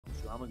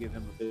I'm gonna give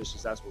him a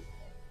vicious ass whooping.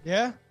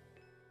 Yeah.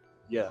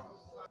 Yeah,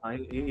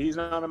 he's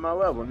not on my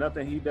level.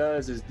 Nothing he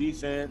does is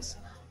defense.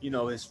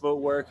 His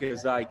footwork,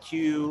 his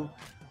IQ,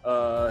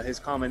 his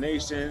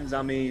combinations.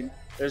 I mean,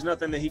 there's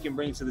nothing that he can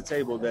bring to the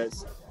table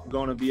that's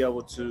going to be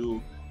able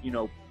to,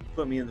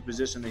 put me in the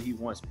position that he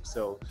wants me.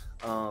 So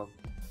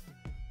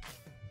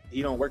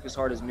he don't work as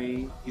hard as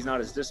me. He's not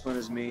as disciplined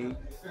as me.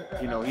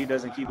 He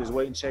doesn't keep his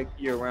weight in check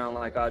year round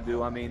like I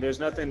do. I mean, there's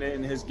nothing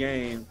in his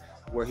game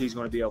where he's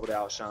going to be able to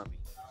outshine me.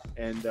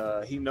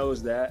 And he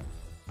knows that.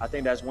 I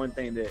think that's one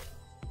thing that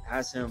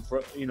has him,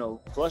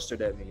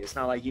 flustered at me. It's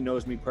not like he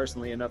knows me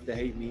personally enough to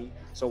hate me.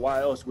 So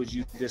why else would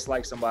you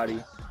dislike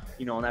somebody,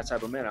 on that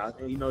type of manner?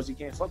 He knows he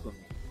can't fuck with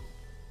me.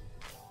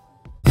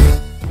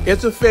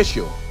 It's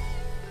official.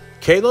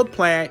 Caleb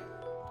Plant,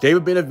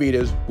 David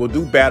Benavidez will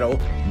do battle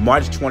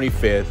March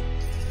 25th.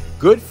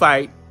 Good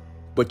fight,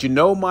 but you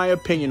know my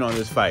opinion on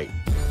this fight.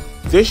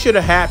 This should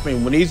have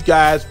happened when these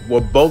guys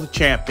were both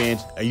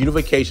champions, a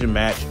unification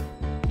match.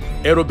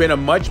 It would have been a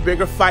much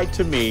bigger fight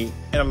to me,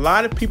 and a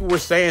lot of people were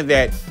saying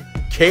that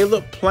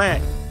Caleb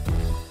Plant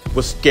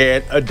was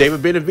scared of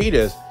David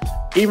Benavidez.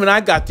 Even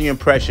I got the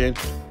impression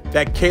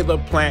that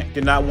Caleb Plant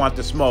did not want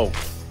the smoke.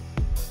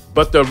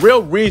 But the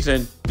real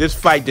reason this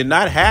fight did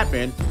not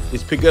happen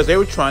is because they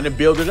were trying to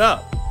build it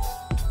up.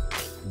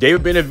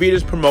 David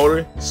Benavidez'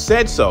 promoter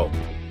said so.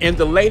 In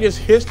the latest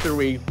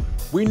history,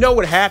 we know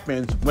what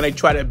happens when they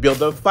try to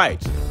build up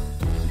fights.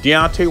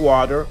 Deontay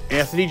Wilder,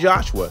 Anthony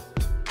Joshua.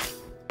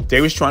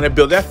 They was trying to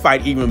build that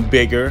fight even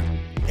bigger,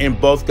 and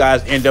both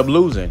guys end up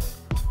losing.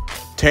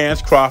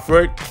 Terence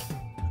Crawford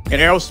and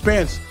Errol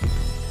Spence,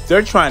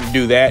 they're trying to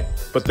do that,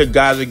 but the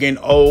guys are getting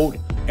old,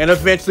 and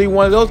eventually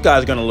one of those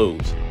guys is going to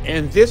lose.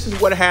 And this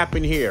is what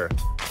happened here.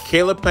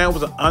 Caleb Plant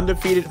was an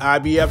undefeated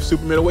IBF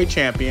super middleweight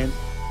champion.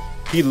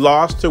 He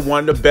lost to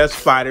one of the best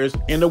fighters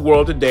in the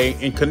world today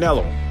in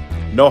Canelo.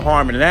 No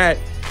harm in that.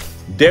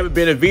 David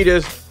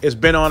Benavidez has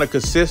been on a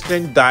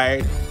consistent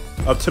diet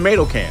of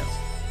tomato cans.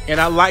 And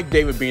I like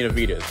David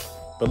Benavidez,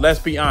 but let's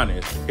be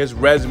honest, his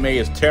resume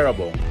is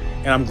terrible.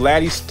 And I'm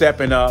glad he's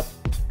stepping up.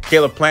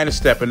 Caleb Plant is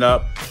stepping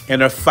up,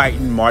 and they're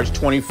fighting March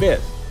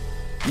 25th.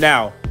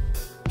 Now,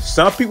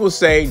 some people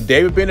say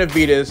David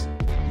Benavidez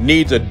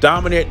needs a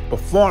dominant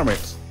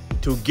performance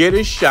to get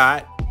his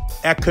shot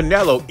at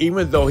Canelo,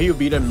 even though he would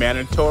be the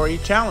mandatory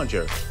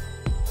challenger.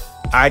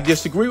 I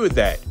disagree with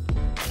that.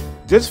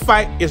 This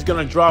fight is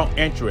going to draw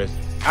interest.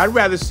 I'd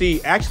rather see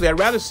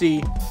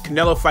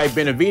Canelo fight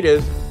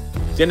Benavidez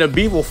than a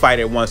Bivol fight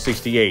at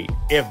 168.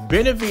 If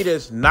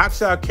Benavidez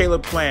knocks out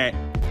Caleb Plant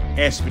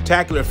in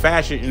spectacular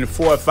fashion in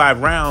 4 or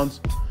 5 rounds,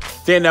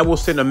 then that will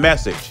send a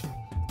message.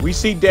 We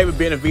see David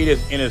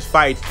Benavidez in his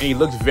fights, and he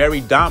looks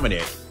very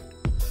dominant,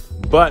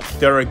 but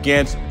they're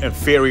against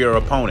inferior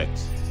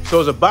opponents. So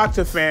as a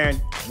boxer fan,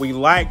 we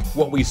like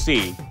what we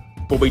see,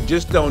 but we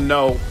just don't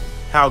know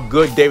how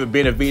good David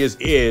Benavidez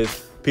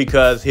is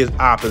because his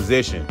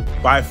opposition.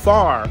 By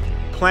far,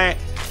 Plant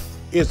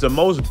is the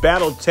most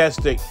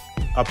battle-tested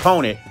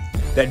opponent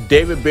that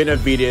David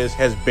Benavidez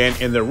has been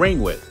in the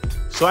ring with.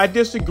 So I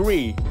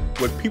disagree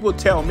when people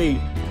tell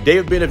me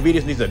David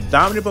Benavidez needs a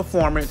dominant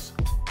performance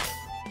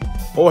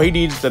or he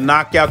needs to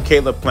knock out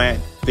Caleb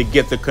Plant to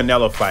get the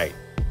Canelo fight.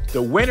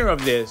 The winner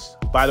of this,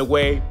 by the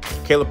way,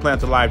 Caleb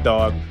Plant's a live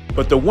dog,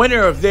 but the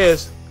winner of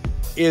this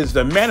is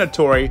the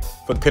mandatory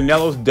for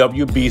Canelo's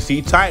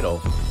WBC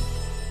title.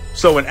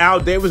 So in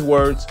Al Davis'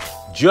 words,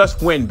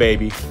 just win,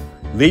 baby.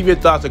 Leave your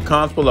thoughts and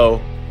comments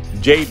below.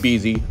 Jay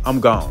Beezy, I'm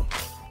gone.